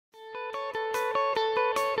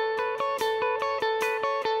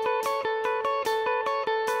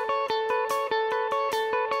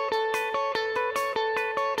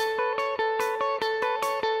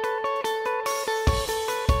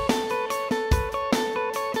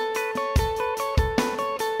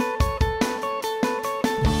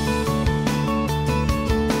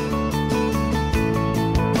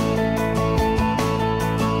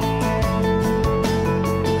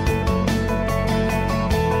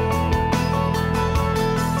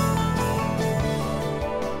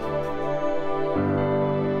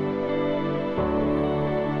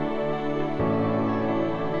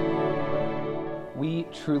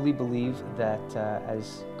truly believe that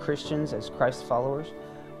as Christians, as Christ followers,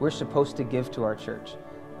 we're supposed to give to our church.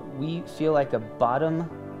 We feel like a bottom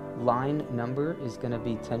line number is going to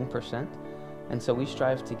be 10%, and so we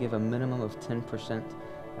strive to give a minimum of 10%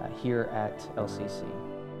 here at LCC.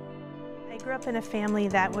 I grew up in a family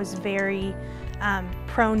that was very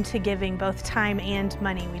prone to giving both time and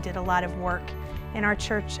money. We did a lot of work in our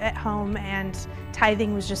church at home, and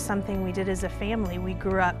tithing was just something we did as a family. We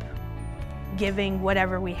grew up giving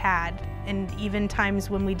whatever we had, and even times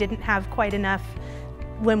when we didn't have quite enough,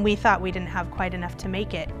 when we thought we didn't have quite enough to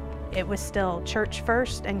make it, it was still church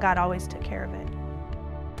first, and God always took care of it.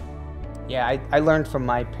 Yeah, I learned from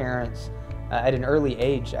my parents at an early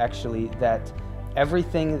age, actually, that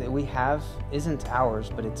everything that we have isn't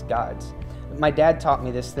ours, but it's God's. My dad taught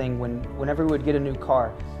me this thing whenever we would get a new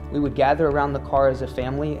car. We would gather around the car as a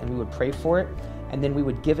family and we would pray for it, and then we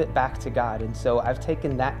would give it back to God. And so I've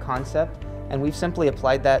taken that concept and we've simply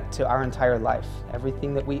applied that to our entire life.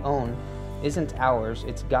 Everything that we own isn't ours,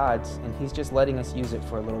 it's God's, and He's just letting us use it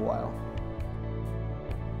for a little while.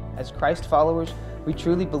 As Christ followers, we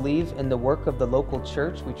truly believe in the work of the local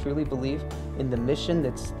church. We truly believe in the mission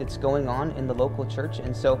that's going on in the local church.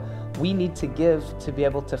 And so we need to give to be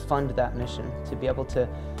able to fund that mission, to be able to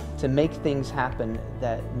make things happen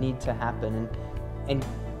that need to happen. And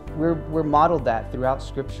we're modeled that throughout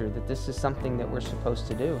Scripture, that this is something that we're supposed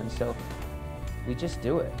to do. And so we just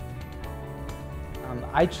do it.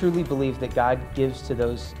 I truly believe that God gives to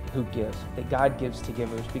those who give, that God gives to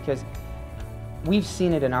givers, because we've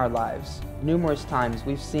seen it in our lives numerous times.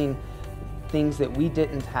 We've seen things that we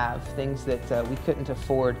didn't have, things that we couldn't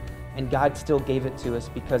afford, and God still gave it to us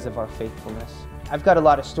because of our faithfulness. I've got a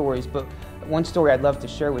lot of stories, but one story I'd love to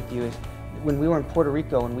share with you is when we were in Puerto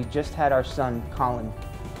Rico and we just had our son, Colin.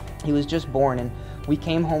 He was just born, and we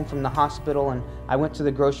came home from the hospital, and I went to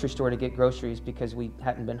the grocery store to get groceries because we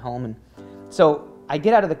hadn't been home. And so I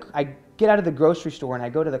get out of the grocery store and I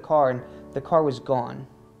go to the car, and the car was gone.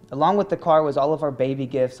 Along with the car was all of our baby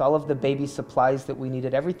gifts, all of the baby supplies that we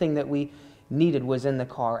needed. Everything that we needed was in the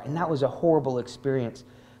car, and that was a horrible experience.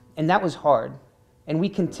 And that was hard. And we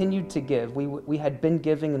continued to give. We had been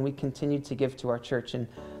giving, and we continued to give to our church. And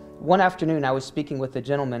one afternoon I was speaking with a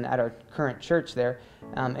gentleman at our current church there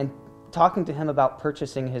and talking to him about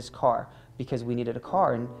purchasing his car because we needed a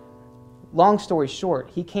car. And long story short,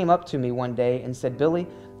 he came up to me one day and said, "Billy,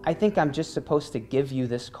 I think I'm just supposed to give you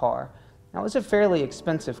this car." Now, it was a fairly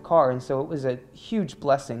expensive car, and so it was a huge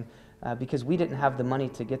blessing because we didn't have the money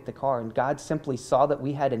to get the car, and God simply saw that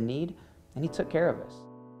we had a need, and He took care of us.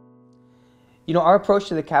 You know, our approach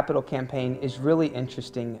to the capital campaign is really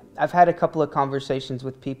interesting. I've had a couple of conversations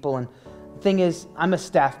with people, and the thing is, I'm a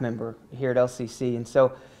staff member here at LCC, and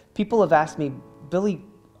so people have asked me, "Billy,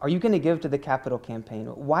 are you going to give to the capital campaign?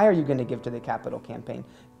 Why are you going to give to the capital campaign?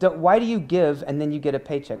 Why do you give and then you get a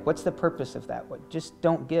paycheck? What's the purpose of that? Just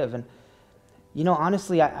don't give." And you know,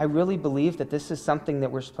 honestly, I really believe that this is something that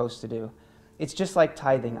we're supposed to do. It's just like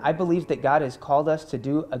tithing. I believe that God has called us to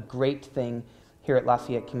do a great thing here at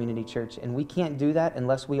Lafayette Community Church, and we can't do that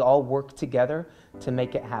unless we all work together to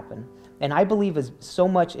make it happen. And I believe so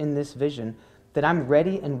much in this vision that I'm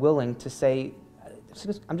ready and willing to say,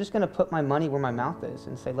 I'm just going to put my money where my mouth is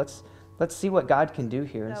and say, let's see what God can do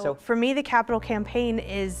here. And so for me, the capital campaign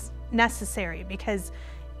is necessary because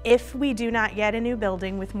if we do not get a new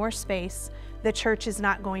building with more space, the church is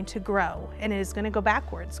not going to grow, and it is going to go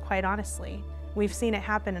backwards, quite honestly. We've seen it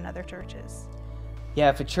happen in other churches.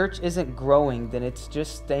 Yeah, if a church isn't growing, then it's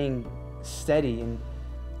just staying steady, and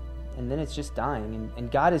then it's just dying.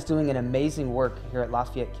 And God is doing an amazing work here at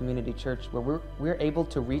Lafayette Community Church where we're able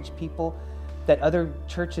to reach people that other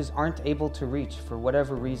churches aren't able to reach for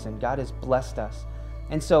whatever reason. God has blessed us.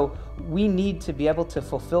 And so we need to be able to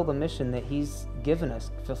fulfill the mission that He's given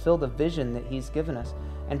us, fulfill the vision that He's given us.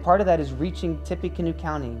 And part of that is reaching Tippecanoe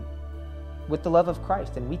County with the love of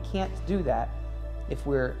Christ. And we can't do that if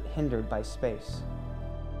we're hindered by space.